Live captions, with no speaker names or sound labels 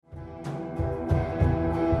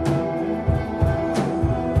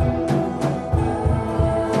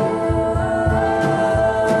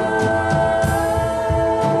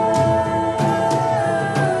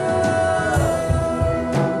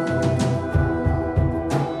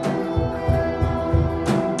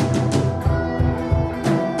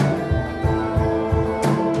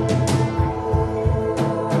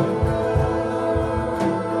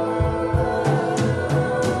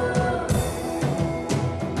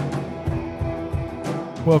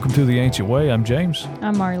Welcome to The Ancient Way. I'm James.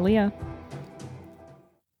 I'm Marlia.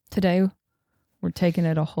 Today, we're taking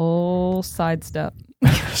it a whole sidestep.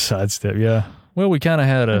 Sidestep, yeah. Well, we kind of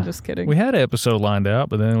had I'm just kidding. We had an episode lined out,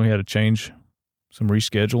 but then we had to change some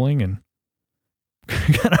rescheduling and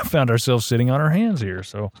kind of found ourselves sitting on our hands here.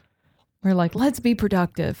 So We're like, let's be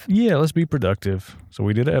productive. yeah, let's be productive. So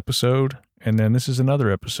we did an episode, and then this is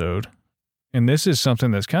another episode. And this is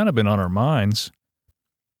something that's kind of been on our minds.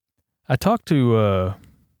 I talked to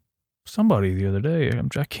somebody the other day.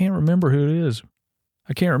 I can't remember who it is.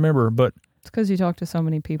 I can't remember, but It's because you talk to so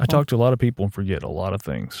many people. I talk to a lot of people and forget a lot of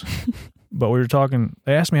things. But we were talking,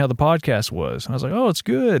 they asked me how the podcast was. And I was like, oh, it's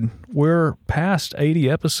good. We're past 80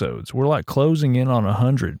 episodes. We're like closing in on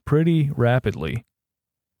 100 pretty rapidly.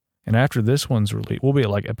 And after this one's released, we'll be at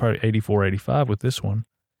like probably 84, 85 with this one.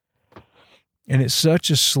 And it's such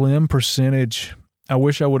a slim percentage. I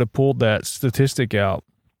wish I would have pulled that statistic out.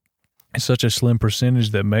 It's such a slim percentage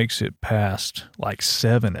that makes it past like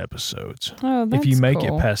 7 episodes. Oh, that's If you make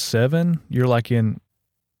cool. it past 7, you're like in,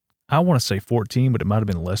 I want to say 14, but it might have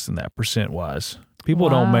been less than that percent-wise. People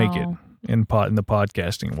don't make it Wow. in the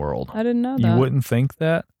podcasting world. I didn't know that. You wouldn't think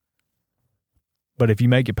that. But if you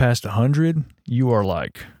make it past 100, you are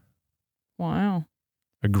like Wow.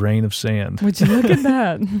 a grain of sand. Would you look at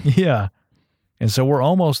that? Yeah. And so we're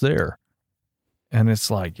almost there. And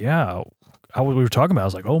it's like, yeah, we were talking about, I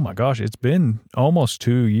was like, oh my gosh, it's been almost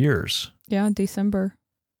 2 years. Yeah, December.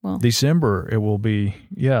 Well, December, it will be,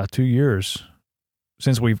 2 years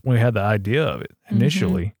since we had the idea of it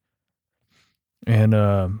initially.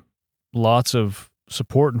 And lots of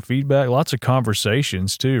support and feedback, lots of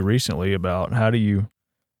conversations too recently about how do you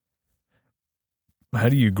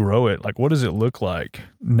grow it? Like, what does it look like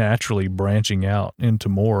naturally branching out into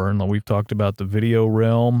more? And we've talked about the video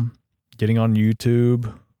realm, getting on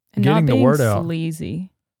YouTube, and getting not the being word out.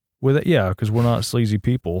 sleazy. With it, yeah, because we're not sleazy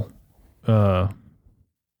people. But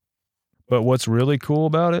what's really cool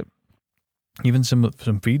about it, even some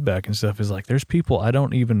feedback and stuff, is like there's people I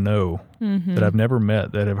don't even know that I've never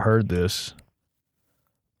met that have heard this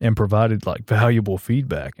and provided like valuable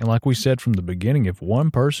feedback. And like we said from the beginning, if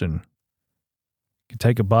one person can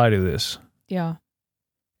take a bite of this Yeah.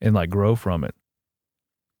 and like grow from it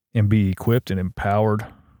and be equipped and empowered,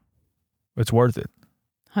 it's worth it.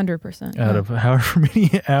 100%. Out of however many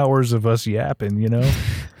hours of us yapping, you know?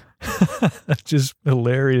 It's just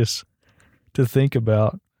hilarious to think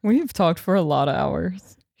about. We've talked for a lot of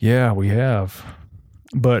hours. Yeah, we have.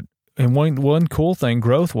 But and one cool thing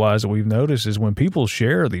growth-wise that we've noticed is when people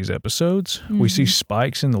share these episodes, we see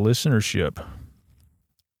spikes in the listenership.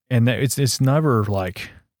 And that it's never like,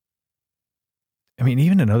 I mean,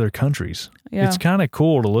 even in other countries, Yeah. it's kind of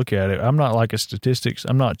cool to look at it. I'm not like a statistics.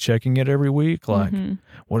 I'm not checking it every week. Like,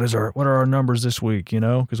 what are our numbers this week? You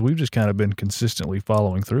know, because we've just kind of been consistently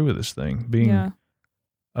following through with this thing, being,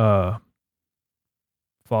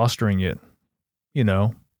 fostering it, you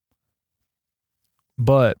know,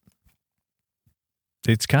 but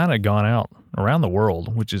it's kind of gone out around the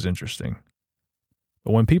world, which is interesting.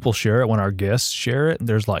 But when people share it, when our guests share it,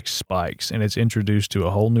 there's like spikes and it's introduced to a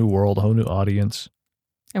whole new world, a whole new audience.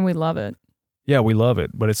 And we love it. Yeah, we love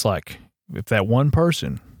it. But it's like if that one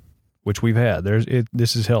person, which we've had,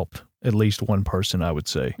 this has helped at least one person, I would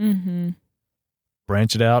say.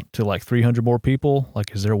 Branch it out to like 300 more people.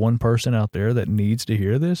 Like, is there one person out there that needs to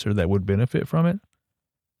hear this or that would benefit from it?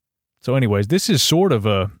 So anyways, this is sort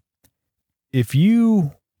of if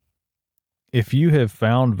you have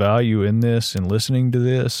found value in this and listening to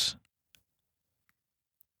this,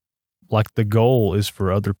 like the goal is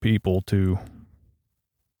for other people to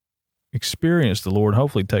experience the Lord,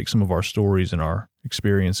 hopefully take some of our stories and our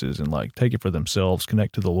experiences and like take it for themselves,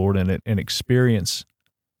 connect to the Lord in it and experience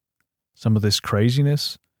some of this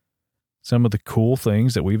craziness, some of the cool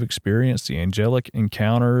things that we've experienced, the angelic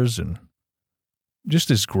encounters and just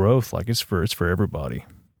this growth. Like it's for everybody.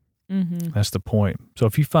 That's the point. So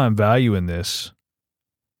if you find value in this,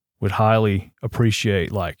 would highly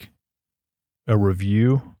appreciate like a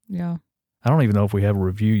review. Yeah. I don't even know if we have a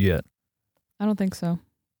review yet. I don't think so.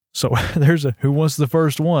 So there's who wants the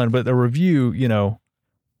first one, but a review, you know,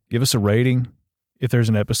 give us a rating. If there's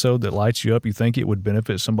an episode that lights you up, you think it would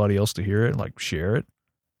benefit somebody else to hear it, like share it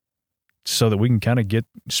so that we can kind of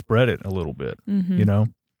spread it a little bit, you know?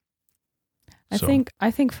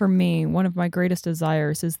 I think for me, one of my greatest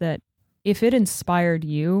desires is that if it inspired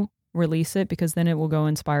you, release it because then it will go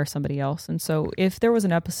inspire somebody else. And so if there was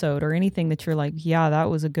an episode or anything that you're like, yeah, that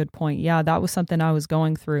was a good point. Yeah, that was something I was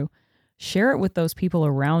going through. Share it with those people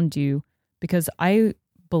around you because I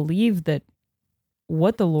believe that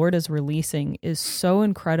what the Lord is releasing is so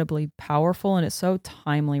incredibly powerful, and it's so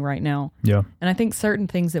timely right now. Yeah. And I think certain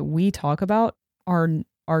things that we talk about are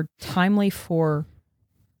timely for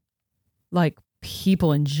like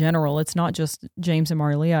people in general. It's not just James and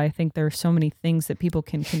Marlia. I think there are so many things that people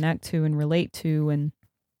can connect to and relate to and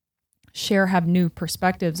have new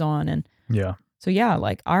perspectives on. And yeah. So yeah,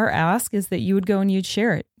 like our ask is that you would go and you'd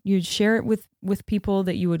share it. You'd share it with people,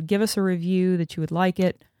 that you would give us a review, that you would like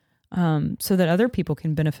it, so that other people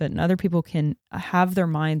can benefit and other people can have their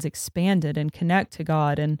minds expanded and connect to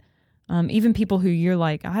God. And even people who you're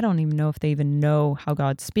like, I don't even know if they even know how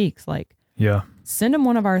God speaks. Like, yeah, send them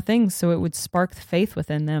one of our things so it would spark the faith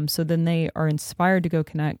within them, so then they are inspired to go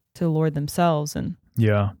connect to the Lord themselves. And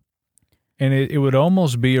yeah. And it would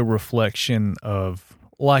almost be a reflection of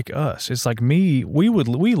like us. It's like we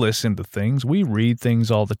listen to things, we read things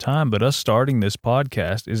all the time, but us starting this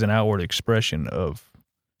podcast is an outward expression of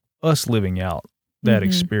us living out that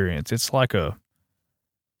experience. It's like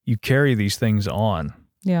you carry these things on.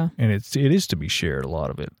 Yeah. And it is to be shared, a lot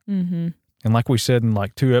of it. Mm-hmm. And like we said in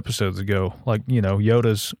like 2 episodes ago, like,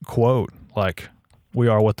 Yoda's quote, like, we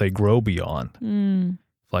are what they grow beyond. Mm.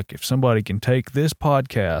 Like if somebody can take this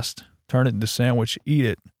podcast, turn it into sandwich, eat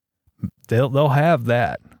it, they'll have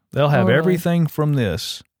that. They'll have everything from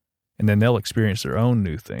this, and then they'll experience their own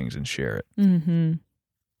new things and share it. Mm-hmm.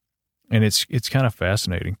 And it's kind of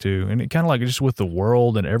fascinating too. And it kind of like just with the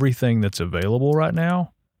world and everything that's available right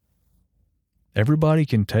now, everybody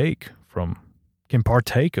can partake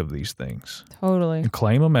of these things. Totally. And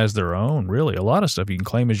claim them as their own, really. A lot of stuff you can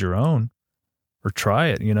claim as your own or try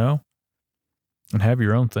it, and have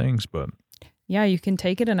your own things. But yeah, you can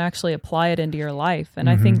take it and actually apply it into your life. And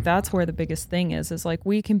I think that's where the biggest thing is like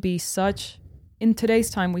we can be in today's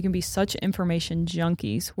time, we can be such information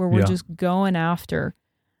junkies where we're just going after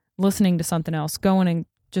listening to something else, going and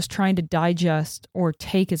just trying to digest or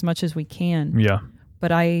take as much as we can. Yeah.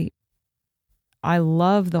 But I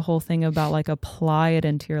love the whole thing about like apply it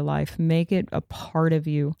into your life, make it a part of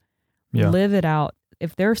you, live it out.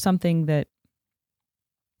 If there's something that,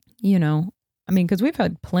 because we've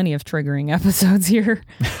had plenty of triggering episodes here.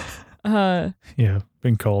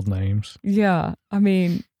 Been called names. Yeah.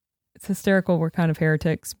 It's hysterical. We're kind of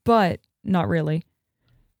heretics, but not really.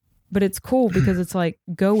 But it's cool because it's like,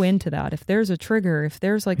 go into that. If there's a trigger, if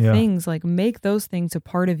there's like things, like make those things a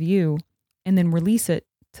part of you and then release it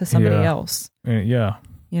to somebody else. Yeah.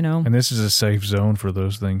 And this is a safe zone for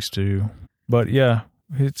those things too. But yeah,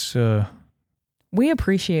 it's... We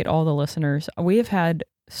appreciate all the listeners. We have had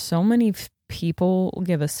so many people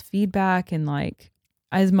give us feedback, and like,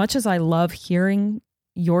 as much as I love hearing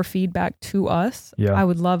your feedback to us, I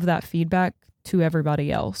would love that feedback to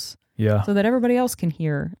everybody else. Yeah. So that everybody else can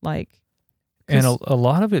hear, like. And a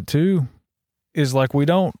lot of it too is like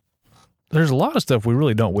there's a lot of stuff we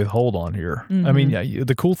really don't withhold on here. Mm-hmm.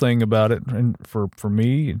 The cool thing about it, and for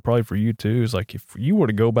me and probably for you too, is like if you were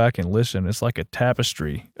to go back and listen, it's like a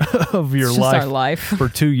tapestry of your life for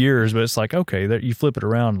 2 years. But it's like, okay, that you flip it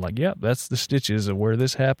around, like, yep, that's the stitches of where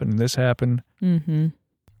this happened and this happened. Mm-hmm.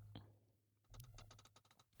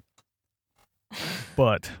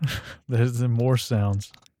 But there's more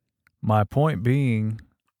sounds. My point being,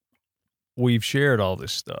 we've shared all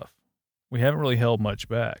this stuff. We haven't really held much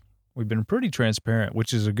back. We've been pretty transparent,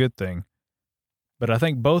 which is a good thing. But I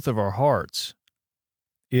think both of our hearts,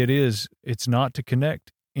 it's not to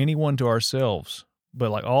connect anyone to ourselves, but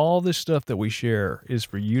like all this stuff that we share is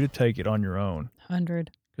for you to take it on your own.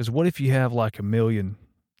 100. Because what if you have like 1 million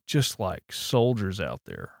just like soldiers out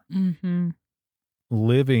there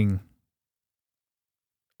living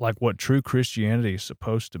like what true Christianity is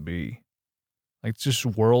supposed to be? Like it's just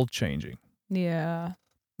world changing. Yeah.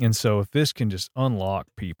 And so if this can just unlock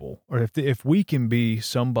people, or if we can be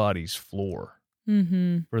somebody's floor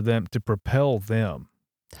for them, to propel them.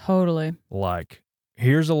 Totally. Like,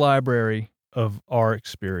 here's a library of our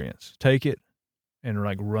experience. Take it and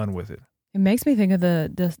like run with it. It makes me think of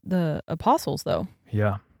the apostles though.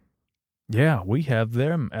 Yeah. Yeah, we have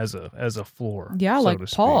them as a floor. Yeah, so like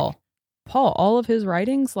Paul. Paul, all of his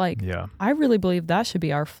writings, like, I really believe that should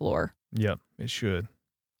be our floor. Yep, it should.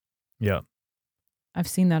 Yep. I've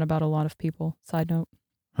seen that about a lot of people. Side note.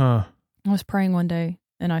 Huh. I was praying one day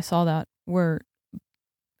and I saw that where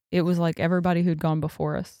it was like everybody who'd gone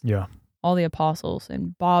before us. Yeah. All the apostles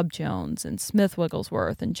and Bob Jones and Smith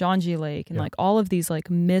Wigglesworth and John G. Lake and like all of these like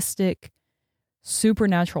mystic,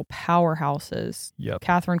 supernatural powerhouses. Yep.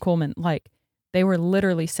 Catherine Kuhlman, like they were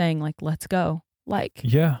literally saying like, let's go. Like,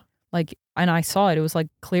 like, and I saw it. It was like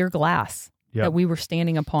clear glass that we were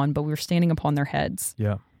standing upon, but we were standing upon their heads.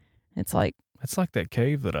 Yeah. It's like that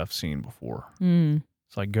cave that I've seen before.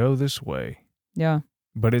 It's like, go this way. Yeah.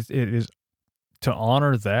 But it is to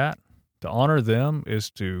honor that, to honor them is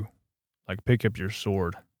to like pick up your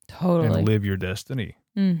sword Totally. and live your destiny.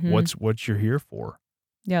 Mm-hmm. What you're here for.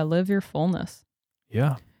 Yeah, live your fullness.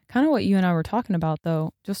 Yeah. Kind of what you and I were talking about,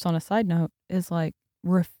 though, just on a side note, is like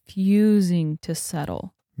refusing to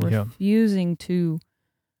settle, refusing to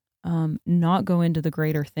not go into the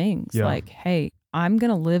greater things. Yeah. Like, hey, I'm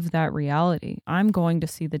going to live that reality. I'm going to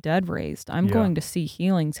see the dead raised. I'm going to see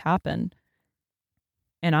healings happen.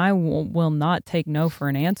 And I will not take no for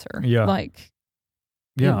an answer. Yeah. Like,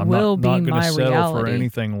 yeah, it will not be gonna my settle reality. For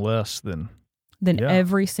anything less than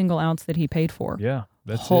every single ounce that he paid for. Yeah,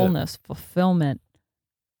 that's wholeness, fulfillment.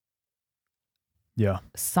 Yeah.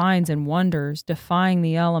 Signs and wonders, defying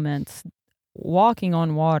the elements, walking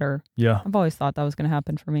on water. Yeah. I've always thought that was going to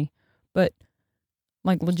happen for me. But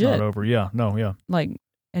like legit. It's not over. Yeah. No, yeah. Like,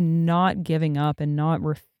 and not giving up and not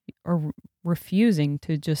refusing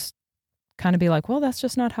to just kind of be like, well, that's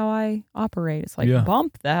just not how I operate. It's like,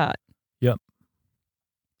 bump that. Yep.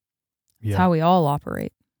 It's how we all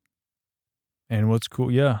operate. And what's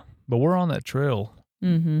cool, but we're on that trail.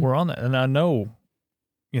 Mm-hmm. We're on that. And I know,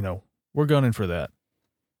 we're gunning for that.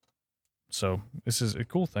 So this is a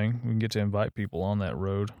cool thing. We can get to invite people on that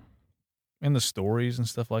road and the stories and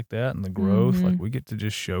stuff like that and the growth. Mm-hmm. Like we get to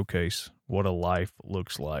just showcase what a life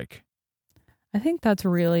looks like. I think that's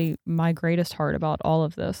really my greatest heart about all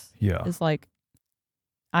of this. Yeah. Is like,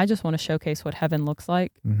 I just want to showcase what heaven looks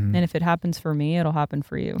like. Mm-hmm. And if it happens for me, it'll happen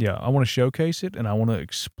for you. Yeah. I want to showcase it and I want to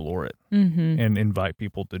explore it and invite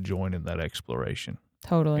people to join in that exploration.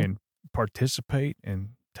 Totally. And participate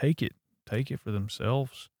and take it for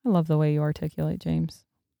themselves. I love the way you articulate, James.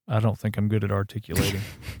 I don't think I'm good at articulating,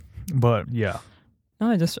 but yeah.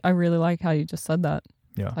 No, I really like how you just said that.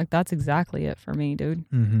 Yeah. Like that's exactly it for me, dude.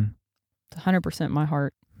 Mm-hmm. It's 100% my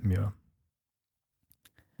heart. Yeah.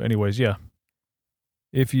 But anyways, yeah.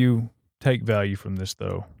 If you take value from this,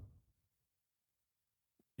 though,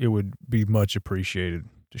 it would be much appreciated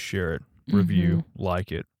to share it, review,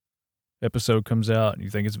 like it. Episode comes out and you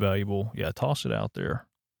think it's valuable, toss it out there.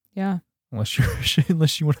 Yeah. Unless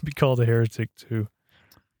you want to be called a heretic too.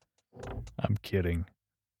 I'm kidding.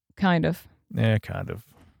 Kind of. Yeah, kind of.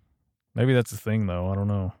 Maybe that's the thing, though. I don't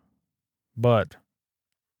know. But,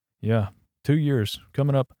 2 years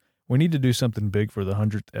coming up. We need to do something big for the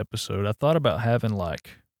 100th episode. I thought about having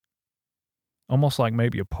almost like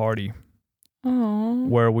maybe a party. Aww.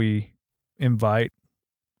 Where we invite,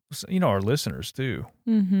 our listeners too.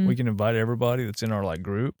 Mm-hmm. We can invite everybody that's in our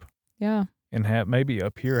group. Yeah. And have maybe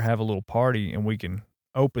up here have a little party and we can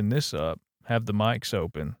open this up, have the mics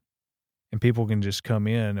open, and people can just come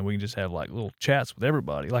in and we can just have little chats with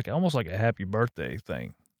everybody, almost like a happy birthday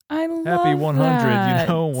thing. I love Happy 100, that.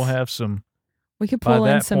 We'll have some. We could pull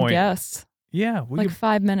in some guests. Yeah. We could,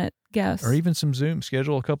 5-minute guests. Or even some Zoom,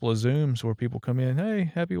 schedule a couple of Zooms where people come in,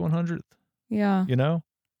 hey, happy 100th. Yeah.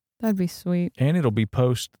 That'd be sweet. And it'll be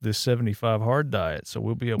post this 75 hard diet, so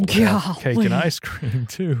we'll be able to have cake and ice cream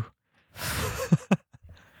too.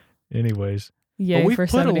 Anyways. Yay for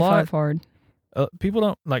 75 hard. People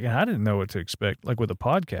don't, and I didn't know what to expect, with a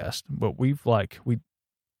podcast, but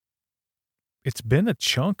it's been a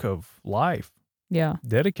chunk of life. Yeah.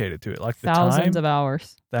 Dedicated to it. Thousands of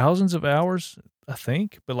hours. Thousands of hours, I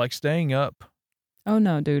think, but staying up. Oh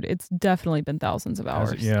no, dude. It's definitely been thousands of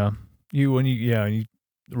hours. The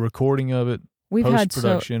recording of it, we've had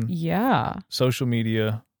post-production, social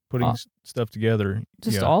media, putting stuff together,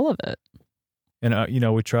 just all of it. And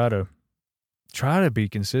we try to be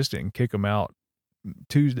consistent and kick them out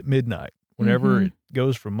Tuesday midnight. Whenever it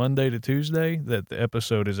goes from Monday to Tuesday, that the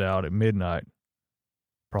episode is out at midnight.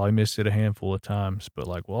 Probably missed it a handful of times, but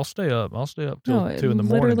I'll stay up. I'll stay up till 2 in the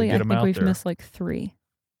morning to get them out there. I think we've missed 3.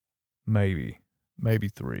 Maybe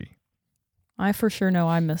 3. I for sure know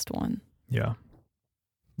I missed 1. Yeah.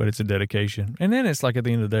 But it's a dedication. And then it's at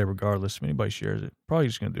the end of the day, regardless if anybody shares it, probably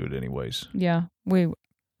just going to do it anyways. Yeah.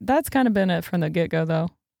 That's kind of been it from the get-go, though.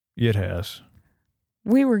 It has.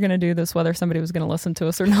 We were going to do this whether somebody was going to listen to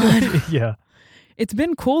us or not. Yeah. It's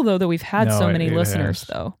been cool, though, that we've had so many listeners,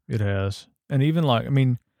 though. It has. And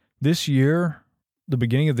even this year, the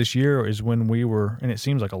beginning of this year is when we were, and it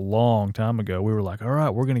seems like a long time ago, we were all right,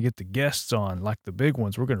 we're going to get the guests on, the big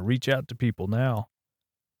ones. We're going to reach out to people now.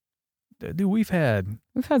 Dude, we've had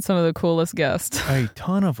some of the coolest guests. A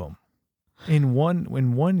ton of them in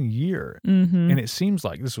one year. Mm-hmm. And it seems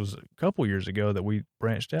like this was a couple years ago that we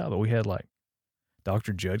branched out, but we had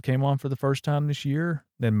Dr. Judd came on for the first time this year.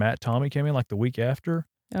 Then Matt Tommy came in the week after.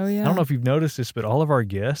 Oh, yeah. I don't know if you've noticed this, but all of our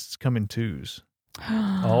guests come in 2s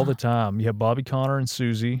all the time. You have Bobby Connor and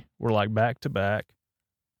Susie. We're back to back.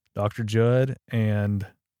 Dr. Judd and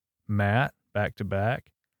Matt back to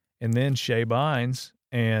back, and then Shay Bynes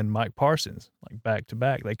and Mike Parsons, like back to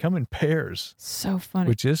back. They come in pairs. So funny.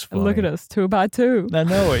 Which is funny. Look at us, 2 by 2. I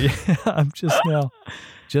know it. Yeah, I'm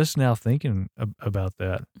just now thinking about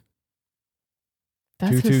that.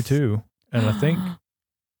 That's 222. And I think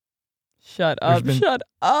Shut up. There's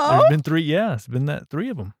been 3. Yeah, it's been 3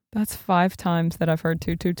 of them. That's 5 times that I've heard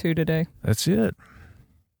 222 today. That's it.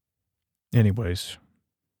 Anyways.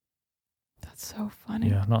 That's so funny.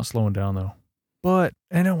 Yeah, not slowing down though. But,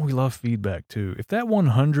 I know we love feedback too. If that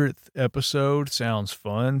 100th episode sounds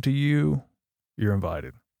fun to you, you're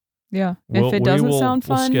invited. Yeah. If it doesn't sound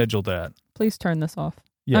fun, we'll schedule that. Please turn this off.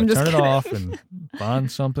 Yeah, I'm just turn kidding. it off and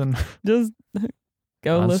find something. Just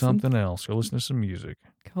go find listen. something else. Go listen to some music.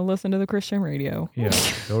 Go listen to the Christian radio. Yeah.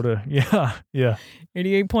 Go to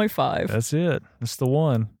 88.5. That's it. That's the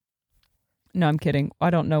one. No, I'm kidding. I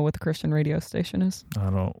don't know what the Christian radio station is. I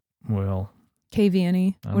don't. Well,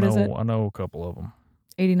 KVNE. What is it? I know a couple of them.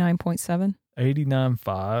 89.7.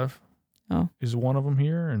 89.5. Oh, is one of them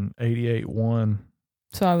here, and 88.1.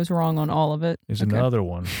 So I was wrong on all of it. Is another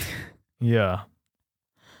one. Yeah.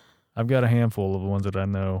 I've got a handful of the ones that I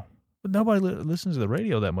know. But nobody listens to the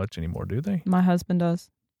radio that much anymore, do they? My husband does.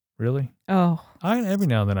 Really? Oh. Every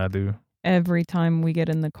now and then I do. Every time we get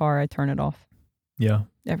in the car, I turn it off. Yeah.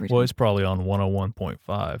 Every time. Well, it's probably on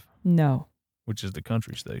 101.5. No. Which is the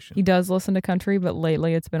country station. He does listen to country, but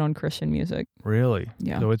lately it's been on Christian music. Really?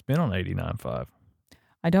 Yeah. So it's been on 89.5.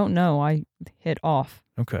 I don't know. I hit off.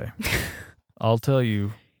 Okay. I'll tell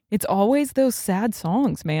you. It's always those sad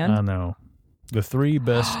songs, man. I know. The 3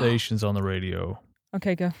 best stations on the radio.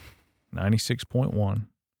 Okay, go. 96.1,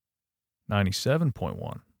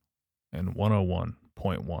 97.1, and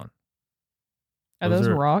 101.1. Are those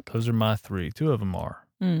rock? Those are my 3. 2 of them are.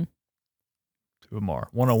 2 of them are.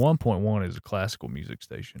 101.1 is a classical music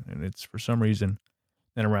station, and it's for some reason,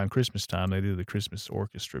 and around Christmas time, they do the Christmas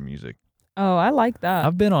orchestra music. Oh, I like that.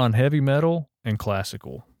 I've been on heavy metal and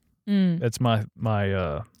classical. Mm. That's my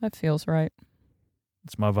that feels right.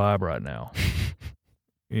 It's my vibe right now.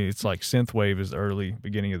 It's like synthwave is the early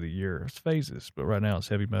beginning of the year. It's phases, but right now it's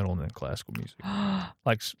heavy metal and then classical music,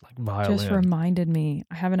 like violin. Just reminded me.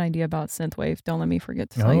 I have an idea about synthwave. Don't let me forget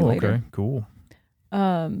to tell you later. Okay, cool.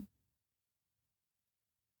 Dang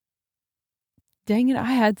it!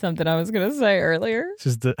 I had something I was gonna say earlier. This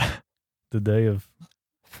is the day of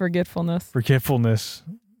forgetfulness.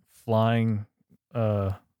 Flying.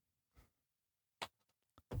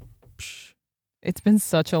 It's been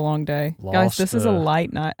such a long day. Guys, this is a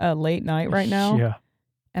late night right now. Yeah.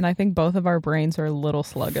 And I think both of our brains are a little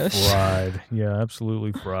sluggish. Fried. Yeah,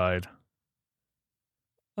 absolutely fried.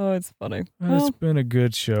 Oh, it's funny. It's been a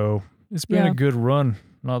good show. It's been a good run.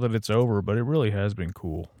 Not that it's over, but it really has been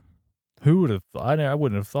cool. Who would have thought? I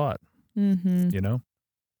wouldn't have thought. Mm-hmm. You know?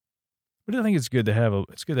 But I think it's good to have a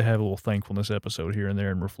little thankfulness episode here and there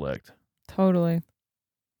and reflect. Totally.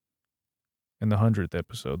 And the 100th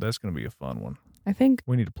episode, that's going to be a fun one. I think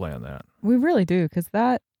we need to plan that. We really do, because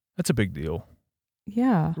that's a big deal.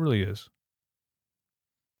 Yeah. It really is.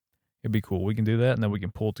 It'd be cool. We can do that, and then we can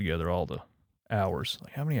pull together all the hours.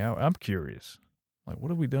 Like, how many hours? I'm curious. Like, what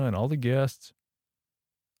have we done? All the guests?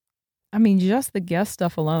 I mean, just the guest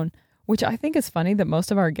stuff alone, which I think is funny that most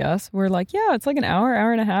of our guests were like, yeah, it's like an hour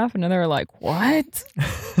and a half. And then they're like, what?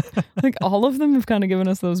 Like, all of them have kind of given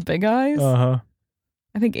us those big eyes. Uh-huh.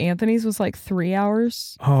 I think Anthony's was like 3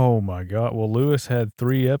 hours. Oh, my God. Well, Lewis had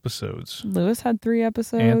 3 episodes.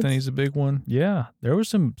 Anthony's a big one. Yeah. There were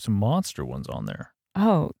some monster ones on there.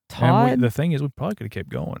 Oh, Todd. And the thing is, we probably could have kept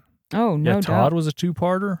going. Oh, no doubt. Todd was a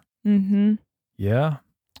 2-parter. Mm-hmm. Yeah.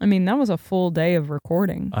 I mean, that was a full day of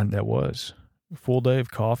recording. That was. A full day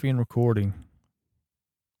of coffee and recording.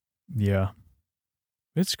 Yeah.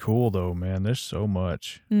 It's cool, though, man. There's so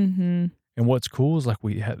much. Mm-hmm. And what's cool is, like,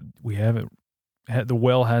 we haven't the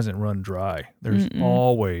well hasn't run dry. There's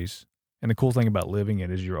always, and the cool thing about living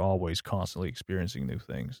it is you're always constantly experiencing new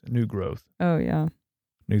things, new growth. Oh, yeah.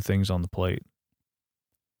 New things on the plate.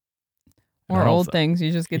 Or old things.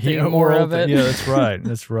 You just get to eat more of it. Yeah, that's right.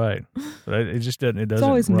 That's right. But it just doesn't. It's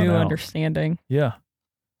always run new out. Understanding. Yeah.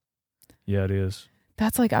 Yeah, it is.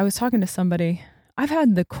 That's like, I was talking to somebody. I've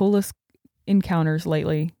had the coolest encounters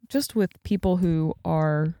lately, just with people who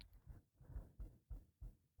are.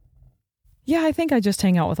 Yeah, I think I just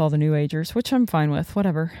hang out with all the new agers, which I'm fine with,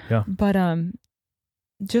 whatever. Yeah. But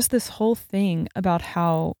just this whole thing about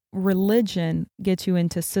how religion gets you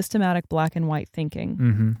into systematic black and white thinking.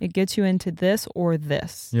 Mm-hmm. It gets you into this or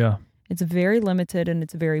this. Yeah. It's very limited and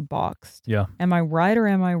it's very boxed. Yeah. Am I right or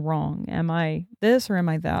am I wrong? Am I this or am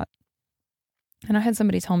I that? And I had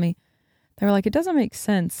somebody tell me, they were like, it doesn't make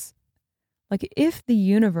sense. Like, if the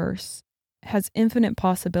universe has infinite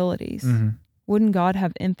possibilities. Mm-hmm. Wouldn't God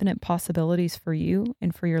have infinite possibilities for you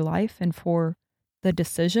and for your life and for the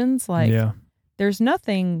decisions? Like, there's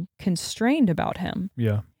nothing constrained about him.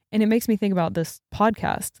 Yeah. And it makes me think about this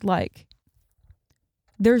podcast. Like,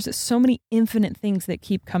 there's so many infinite things that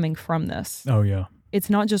keep coming from this. Oh, yeah. It's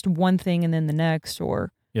not just one thing and then the next,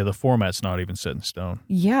 or... Yeah, the format's not even set in stone.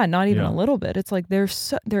 Yeah, not even a little bit. It's like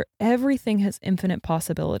everything has infinite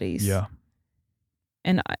possibilities. Yeah.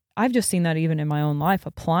 And I've just seen that even in my own life,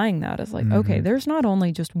 applying that as like, okay, there's not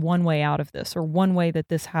only just one way out of this or one way that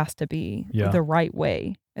this has to be the right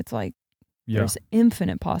way. It's like there's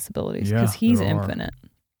infinite possibilities because he's infinite.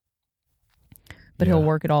 But he'll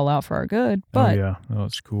work it all out for our good. But oh,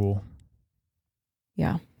 it's cool.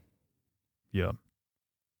 Yeah. Yeah.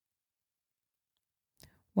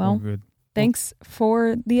 Well, good. Thanks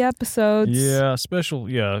for the episodes. Yeah,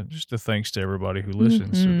 just a thanks to everybody who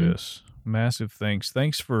listens to this. Massive thanks.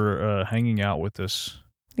 Thanks for hanging out with us.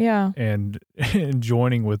 Yeah. And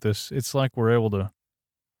joining with us. It's like we're able to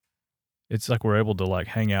like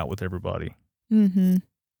hang out with everybody. Mm-hmm.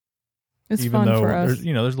 It's even fun for us. There's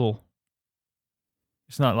little,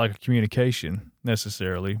 it's not like a communication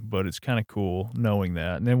necessarily, but it's kind of cool knowing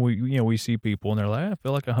that. And then we see people and they're like, I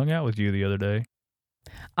feel like I hung out with you the other day.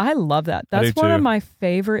 I love that. That's one of my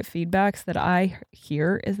favorite feedbacks that I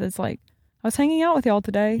hear is it's like, I was hanging out with y'all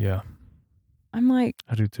today. Yeah. I'm like,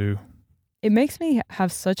 I do too. It makes me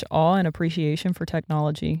have such awe and appreciation for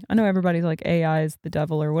technology. I know everybody's like AI is the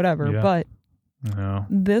devil or whatever, but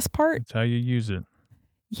this part. It's how you use it.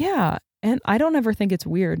 Yeah. And I don't ever think it's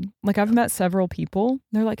weird. Like I've met several people.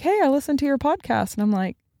 They're like, hey, I listened to your podcast. And I'm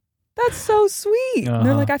like, that's so sweet. And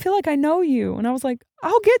they're like, I feel like I know you. And I was like,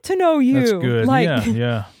 I'll get to know you. That's good. Like,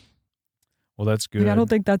 yeah. Well, that's good. Like, I don't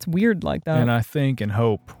think that's weird like that. And I think and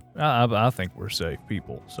hope, I think we're safe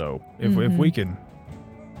people. So if we can,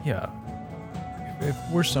 if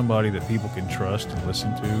we're somebody that people can trust and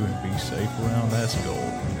listen to and be safe around, that's gold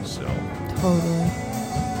in itself. Totally.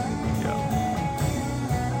 Yeah.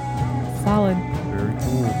 Solid. Very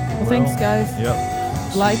cool. Well, thanks, guys.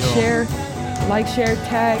 Yep. Like, share,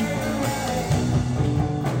 tag.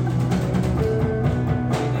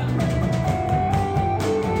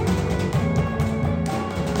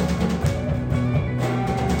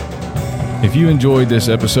 If you enjoyed this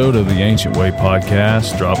episode of the Ancient Way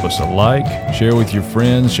podcast, drop us a like, share with your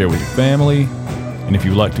friends, share with your family. And if you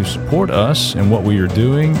would like to support us and what we are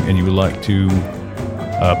doing, and you would like to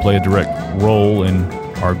play a direct role in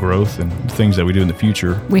our growth and things that we do in the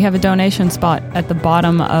future, we have a donation spot at the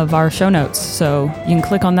bottom of our show notes. So you can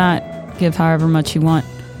click on that, give however much you want.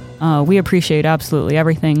 We appreciate absolutely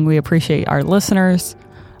everything. We appreciate our listeners.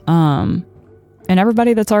 And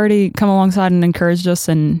everybody that's already come alongside and encouraged us,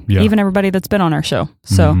 and even everybody that's been on our show.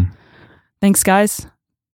 So thanks, guys.